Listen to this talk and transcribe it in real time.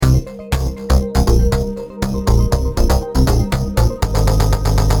All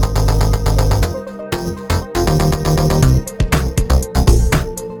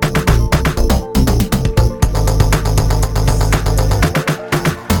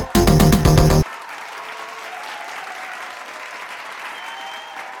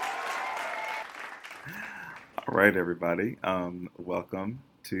right, everybody. Welcome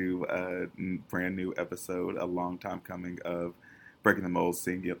to a brand new episode, a long time coming of Breaking the Mold,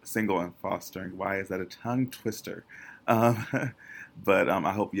 single and fostering. Why is that a tongue twister? Um, but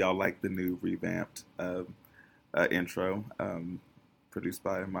I hope y'all like the new revamped intro, produced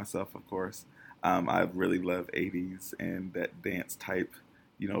by myself, of course. I really love 80s and that dance type,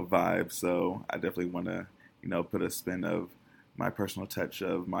 vibe. So I definitely want to, put a spin of my personal touch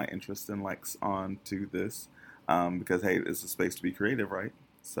of my interest and likes onto this because, hey, it's a space to be creative, right?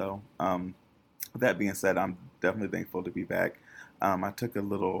 So, with that being said, I'm definitely thankful to be back. I took a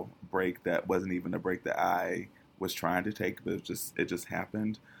little break that wasn't even a break that I was trying to take, but it just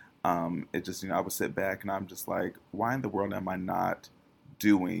happened. It just I would sit back and I'm just like, why in the world am I not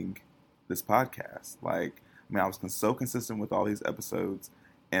doing this podcast? Like, I mean, I was so consistent with all these episodes,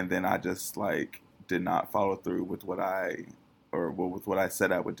 and then I just like did not follow through with with what I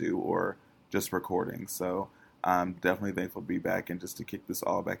said I would do, or just recording. So I'm definitely thankful to be back and just to kick this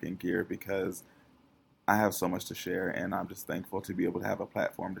all back in gear because I have so much to share, and I'm just thankful to be able to have a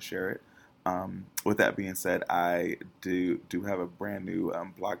platform to share it. With that being said, I do have a brand new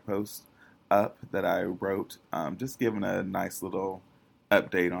blog post up that I wrote, just giving a nice little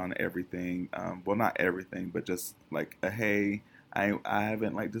update on everything. Well, not everything, but just like a hey, I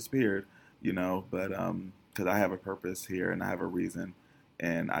haven't like disappeared, but because I have a purpose here and I have a reason,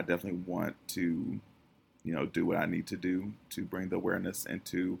 and I definitely want to do what I need to do to bring the awareness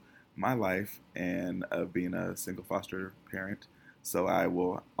into my life and being a single foster parent. So I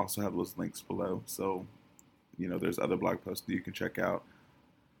will also have those links below. So, there's other blog posts that you can check out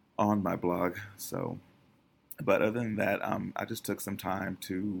on my blog. So, but other than that, I just took some time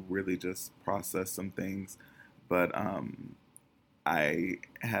to really just process some things. But I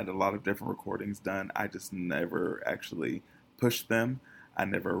had a lot of different recordings done. I just never actually pushed them. I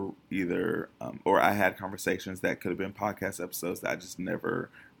never either, or I had conversations that could have been podcast episodes that I just never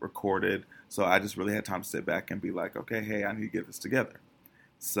recorded. So I just really had time to sit back and be like, okay, hey, I need to get this together.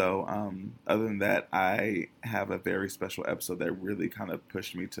 So other than that, I have a very special episode that really kind of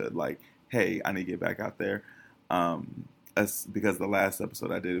pushed me to like, hey, I need to get back out there. Because the last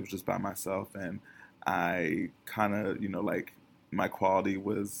episode I did, it was just by myself, and I kind of, like my quality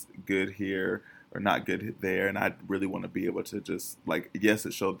was good here or not good there, and I really want to be able to just like, yes,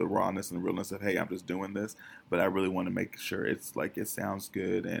 it showed the rawness and realness of, hey, I'm just doing this, but I really want to make sure it's like it sounds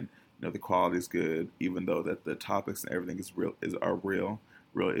good and the quality is good, even though that the topics and everything are real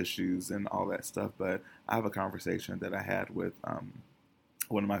issues and all that stuff. But I have a conversation that I had with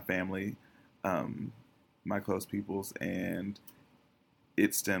one of my family, um, my close peoples, and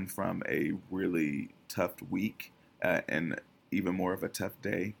it stemmed from a really tough week and even more of a tough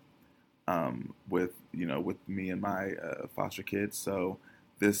day with me and my foster kids. So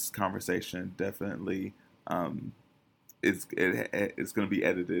this conversation definitely it's going to be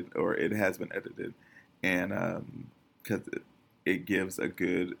edited, or it has been edited, and because it gives a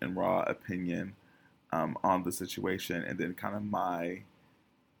good and raw opinion on the situation, and then kind of my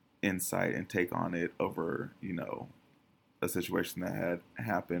insight and take on it over a situation that had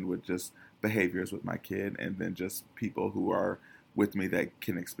happened with just behaviors with my kid, and then just people who are with me that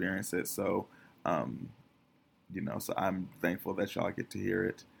can experience it. So, so I'm thankful that y'all get to hear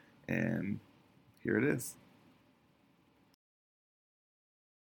it, and here it is.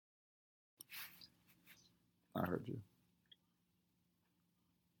 I heard you.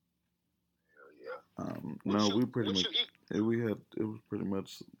 No, we pretty much it was pretty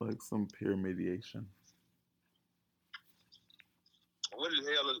much like some peer mediation. What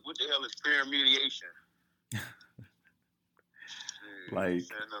the hell is peer mediation? Like,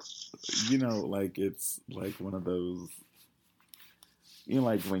 like it's like one of those,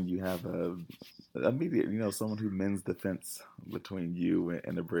 like when you have a mediator, someone who mends the fence between you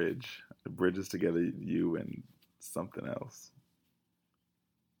and a bridge. The bridge is together you and something else.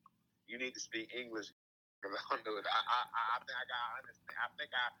 You need to speak English. I think I got understand. I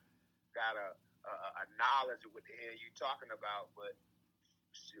think I got a knowledge of what the hell you talking about, but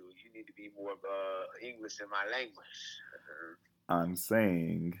shoot, you need to be more English in my language. I'm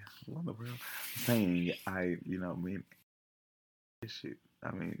saying, what in the world? I'm saying issue.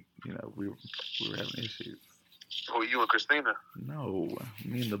 I mean, we were having issues. Oh, you and Christina? No,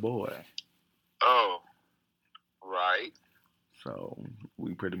 me and the boy. Oh, right. So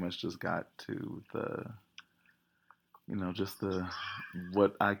we pretty much just got to the, just the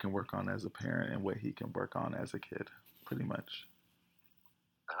what I can work on as a parent and what he can work on as a kid, pretty much.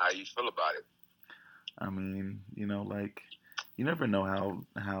 How you feel about it? I mean, like you never know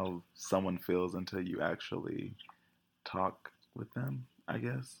how someone feels until you actually talk with them, I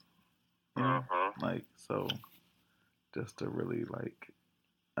guess. Like so just to really like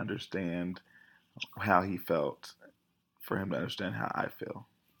understand how he felt for him to understand how I feel.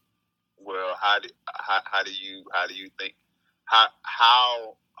 Well, how do you think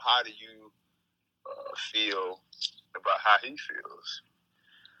how do you feel about how he feels?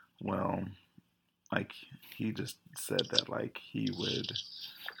 Well, like he just said that like he was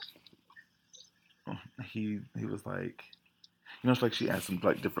like it's like she asked him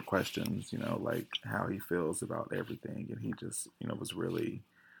like different questions, like how he feels about everything, and he just was really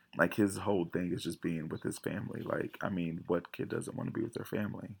like his whole thing is just being with his family. Like I mean, what kid doesn't want to be with their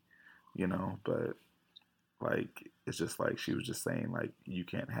family, But like it's just like she was just saying like you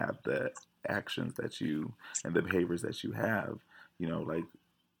can't have the actions that you and the behaviors that you have,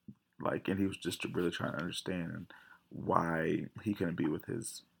 like and he was just really trying to understand why he couldn't be with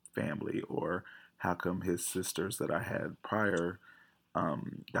his family or how come his sisters that I had prior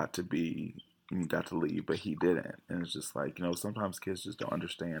got to be got to leave but he didn't, and it's just like sometimes kids just don't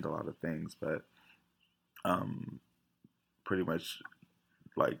understand a lot of things, but um pretty much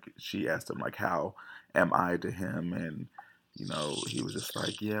like she asked him like how am I to him, and he was just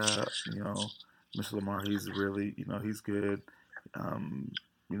like yeah, Mr. Lamar, he's really he's good, um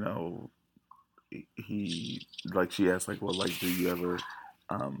you know he like she asked like well like do you ever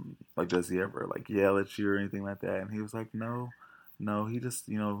like does he ever like yell at you or anything like that, and he was like no, he just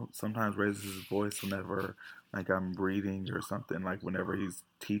sometimes raises his voice whenever like I'm reading or something, like whenever he's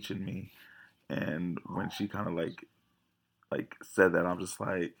teaching me. And when she kind of like said that, I'm just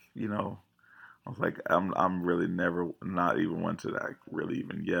like I was like I'm really never not even one to like really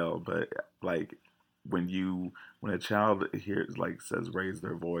even yell, but like when a child hears like says raise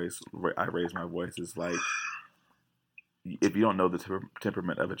their voice, I raise my voice, is like if you don't know the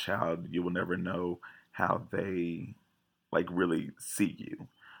temperament of a child, you will never know how they like really see you.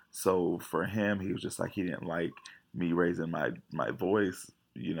 So for him, he was just like he didn't like me raising my voice,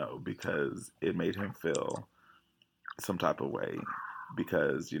 because it made him feel some type of way.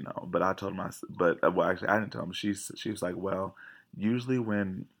 Because but I told him well actually I didn't tell him. She was like, well, usually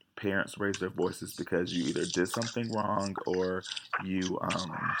when parents raise their voices because you either did something wrong or you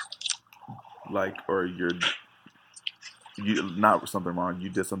like or you not something wrong, you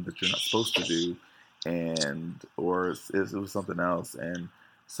did something that you're not supposed to do, and or it was something else. And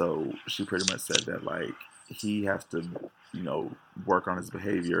so she pretty much said that like he has to work on his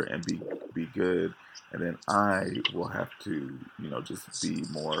behavior and be good, and then I will have to just be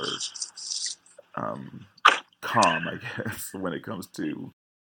more um calm, I guess, when it comes to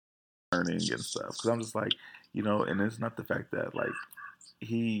learning and stuff, because I'm just like and it's not the fact that like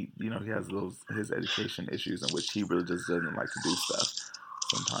he has those his education issues in which he really just doesn't like to do stuff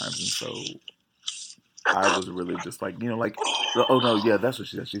sometimes, and so I was really just like like oh no, yeah, that's what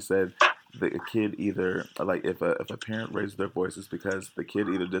she said. She said the kid either like if a parent raises their voices because the kid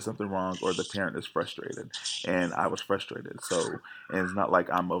either did something wrong or the parent is frustrated, and I was frustrated. So and it's not like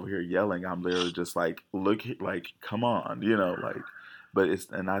I'm over here yelling. I'm literally just like look like come on, like. But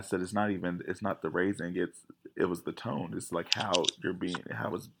and I said it's not the raising, it was the tone. It's like how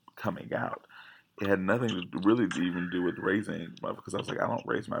how it's coming out. It had nothing to really even do with raising, because I was like I don't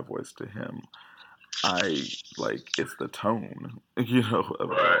raise my voice to him. I like it's the tone, of it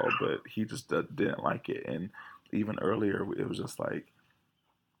all. But he just didn't like it, and even earlier it was just like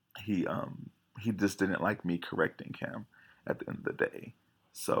he he just didn't like me correcting him at the end of the day.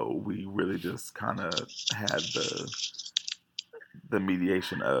 So we really just kind of had the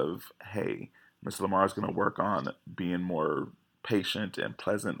mediation of hey, Mr. Lamar is going to work on being more patient and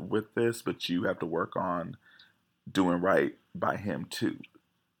pleasant with this, but you have to work on doing right by him too.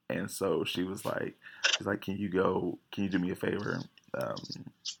 And so she's like, can you do me a favor? Um,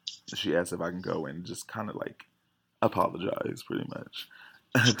 she asked if I can go and just kind of like apologize pretty much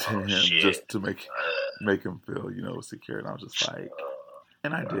to Oh him shit! just to make him feel, secure. And I was just like,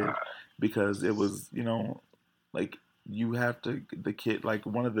 and I did, because it was, like you have to the kid like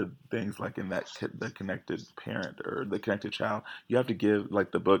one of the things like in that the connected parent or the connected child, you have to give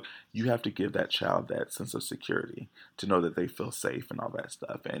like the book, you have to give that child that sense of security to know that they feel safe and all that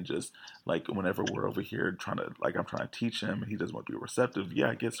stuff. And just like whenever we're over here trying to like I'm trying to teach him and he doesn't want to be receptive,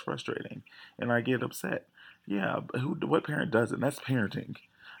 yeah, it gets frustrating and I get upset. Yeah, but what parent doesn't? That's parenting.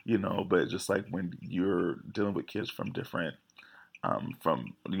 But just like when you're dealing with kids from different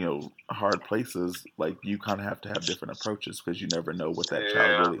from hard places, like you kind of have to have different approaches because you never know what that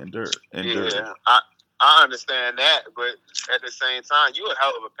child Yeah. really endured. Yeah, I understand that, but at the same time, you a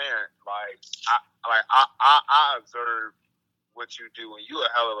hell of a parent. I observe what you do, and you a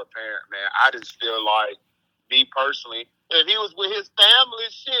hell of a parent, man. I just feel like, me personally, if he was with his family,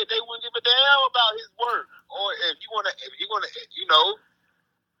 shit, they wouldn't give a damn about his work. Or if you wanna,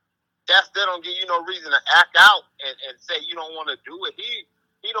 that still don't give you no reason to act out and say you don't want to do it.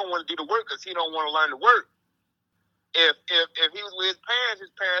 He don't want to do the work because he don't want to learn the work. If he was with his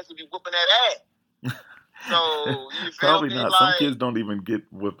parents would be whooping that ass. So you feel Probably me? not. Some Like, kids don't even get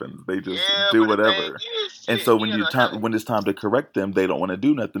whippings; they just yeah, do but the thing whatever. is, And shit, so he in a hell. when it's time to correct them, they don't want to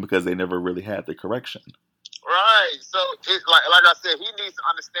do nothing because they never really had the correction. Right. So it's like I said, he needs to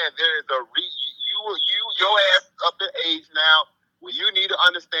understand there is your ass up in age now where you need to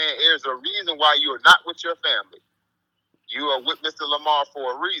understand there's a reason why you are not with your family. You are with Mr. Lamar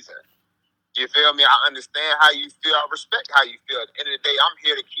for a reason. You feel me? I understand how you feel. I respect how you feel. At the end of the day, I'm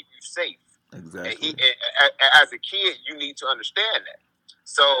here to keep you safe. Exactly. And as a kid, you need to understand that.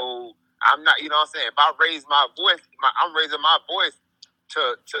 So I'm not, you know what I'm saying? If I raise my voice, I'm raising my voice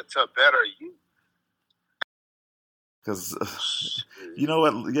to better you. Because you know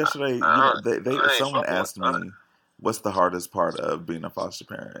what? Yesterday, someone asked me, "What's the hardest part of being a foster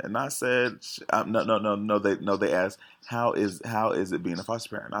parent?" And I said, "No." They asked, "How is it being a foster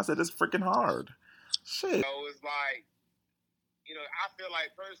parent?" And I said, "It's freaking hard." Shit. So it's like, I feel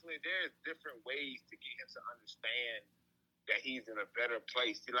like personally, there's different ways to get him to understand that he's in a better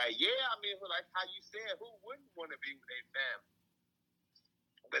place. You're like, yeah, I mean, like how you said, who wouldn't want to be with their family?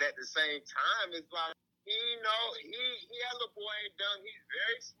 But at the same time, it's like, he as a boy ain't dumb. He's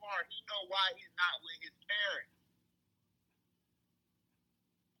very smart. He know why he's not with his parents.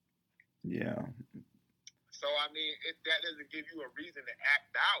 Yeah. So I mean, that doesn't give you a reason to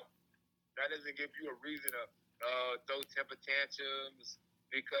act out. That doesn't give you a reason to throw temper tantrums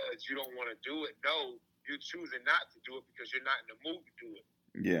because you don't want to do it. No, you're choosing not to do it because you're not in the mood to do it.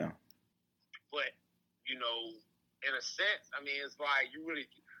 Yeah. But in a sense, I mean, it's like you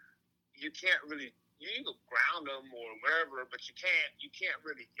can't really, you can ground them or wherever, but you can't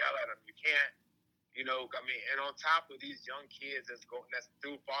really yell at them. You can't, I mean, and on top of these young kids that's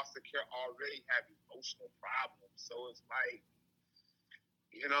through foster care already have emotional problems. So it's like,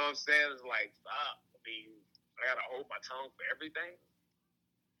 you know what I'm saying? It's like, stop. I mean, I gotta hold my tongue for everything.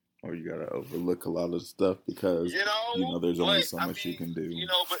 Or you gotta overlook a lot of stuff because there's only so much you can do.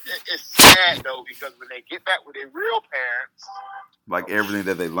 But it's sad though because when they get back with their real parents, like everything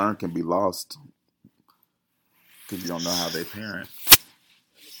that they learn can be lost because you don't know how they parent.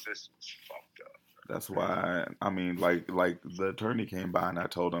 The system's fucked up. That's why I mean, like the attorney came by and I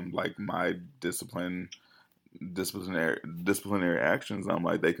told him like my disciplinary actions. I'm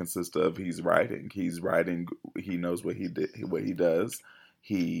like, they consist of he's writing. He knows what he did, what he does.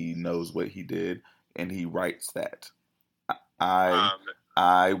 He knows what he did, and he writes that.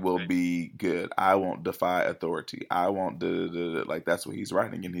 I will be good. I won't defy authority. I won't like that's what he's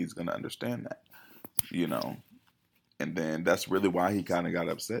writing, and he's gonna understand that, And then that's really why he kind of got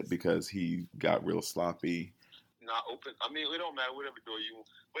upset because he got real sloppy. Not open. I mean, it don't matter whatever door you.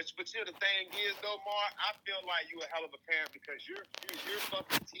 But the thing is though, Mark, I feel like you a hell of a parent because you're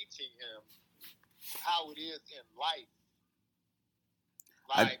fucking teaching him how it is in life.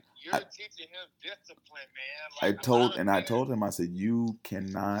 Like you're teaching him discipline, man. Like, I told him, I said, you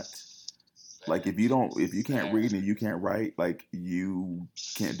cannot, like, if you can't read and you can't write, like, you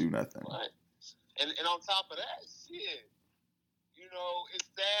can't do nothing. Right. And on top of that, shit,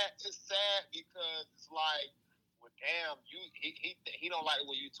 it's sad because it's like, well, damn, he don't like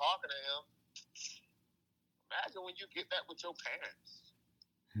the way you talking to him. Imagine when you get that with your parents.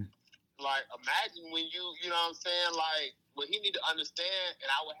 Like, imagine when you know what I'm saying? Like, what he need to understand, and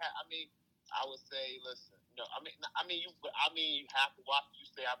I would say, listen, you have to watch what you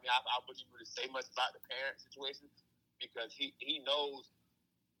say. I mean, I wouldn't really say much about the parent situation because he knows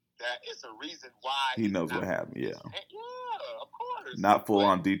that it's a reason why he knows what happened. Yeah, of course. Not full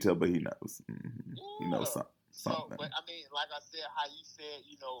on detail, but he knows. Mm-hmm. Yeah. He knows something. So, but I mean, like I said, how you said,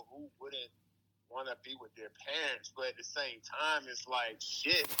 who wouldn't want to be with their parents, but at the same time, it's like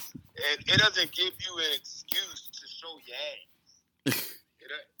shit. And it doesn't give you an excuse to show your ass.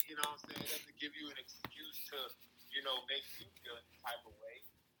 You know what I'm saying? It doesn't give you an excuse to, make you feel any type of way.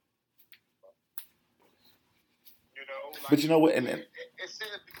 Like, but you know what? And it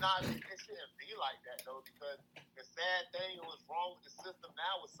shouldn't be like that though, because the sad thing and what's wrong with the system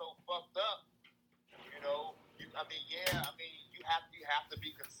now is so fucked up. You have to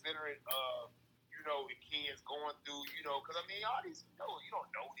be considerate of, the kids going through, because I mean, all these, you don't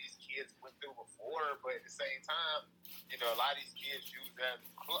know these kids went through before, but at the same time, a lot of these kids use that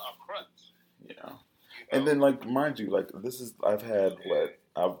a crutch. Yeah. And then, like, mind you, like, this is, I've had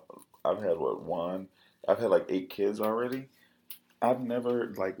one, I've had like 8 kids already. I've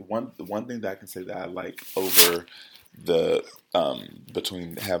never, like, one thing that I can say that I like over the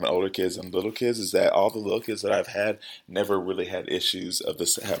between having older kids and little kids is that all the little kids that I've had never really had issues of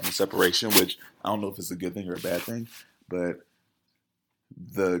this having separation, which I don't know if it's a good thing or a bad thing, but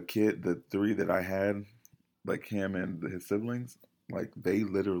the 3 that I had, like him and his siblings, like they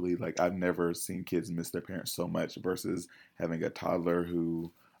literally, like, I've never seen kids miss their parents so much versus having a toddler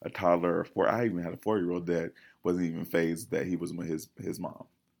or 4. I even had a 4-year-old that wasn't even phased that he was with his mom,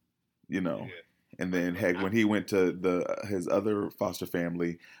 Yeah. And then, heck, when he went to his other foster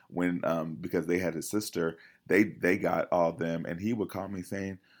family, when because they had his sister, they got all of them, and he would call me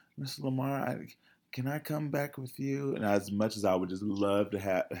saying, "Mr. Lamar, can I come back with you?" And as much as I would just love to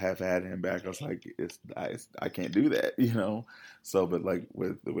have had him back, I was like, I can't do that, So, but like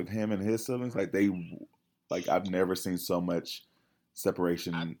with him and his siblings, like I've never seen so much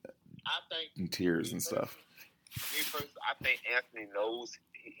separation I think and tears and stuff. Me personally, I think Anthony knows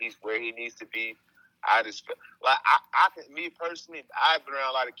he's where he needs to be. I just like I can, me personally, I've been around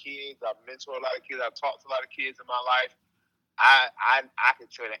a lot of kids. I've mentored a lot of kids. I've talked to a lot of kids in my life. I can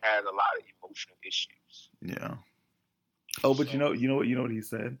tell they had a lot of emotional issues. Yeah. Oh, but you know what he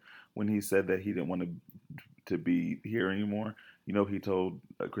said when he said that he didn't want to be here anymore. He told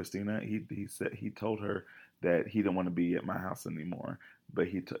Christina. He told her that he didn't want to be at my house anymore. But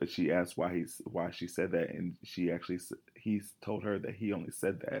she asked why she said that, and he told her that he only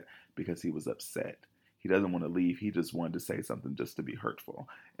said that because he was upset. He doesn't want to leave. He just wanted to say something just to be hurtful.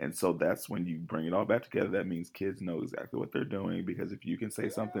 And so that's when you bring it all back together. That means kids know exactly what they're doing, because if you can say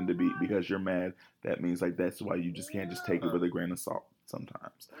something because you're mad, that means, like, that's why you just can't just take it with a grain of salt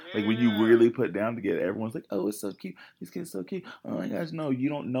sometimes. Like, when you really put down together, everyone's like, "Oh, it's so cute. This kid's so cute. Oh my gosh." No, you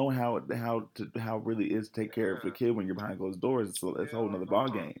don't know how it really is to take care of a kid when you're behind closed doors. It's a whole other ball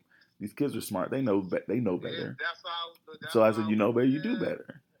game. These kids are smart. They know better. So I said, you know better, you do better.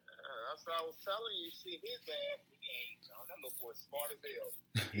 That's what I was telling you. See, his ass, that little boy's smart as hell.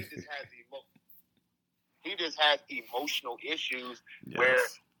 He just has emotional issues.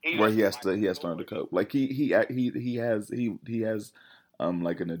 Yes. where he has to learn to cope. Like he has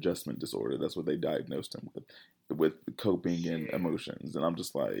like an adjustment disorder. That's what they diagnosed him with coping and emotions. And I'm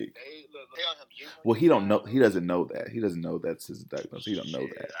just like, well, he doesn't know that. He doesn't know that's his diagnosis. He don't know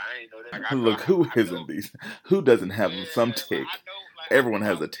that. I ain't know that. Look, who isn't these? Who doesn't have some tick? Everyone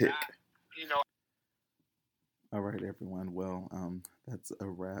has a tick. All right, everyone. Well, that's a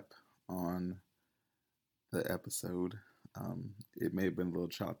wrap on the episode. It may have been a little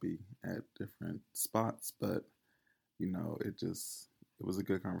choppy at different spots, but it was a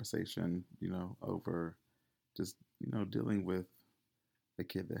good conversation, over just, dealing with a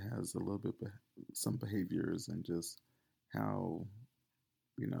kid that has a little bit some behaviors, and just how,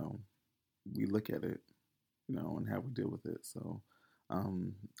 we look at it, and how we deal with it. So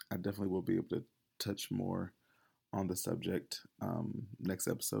I definitely will be able to touch more on the subject next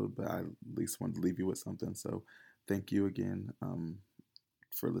episode, but I at least wanted to leave you with something. So thank you again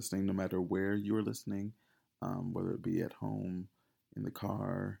for listening, no matter where you are listening, whether it be at home, in the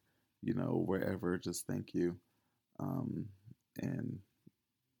car, wherever. Just thank you, and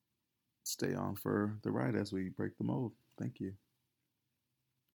stay on for the ride as we break the mold. Thank you.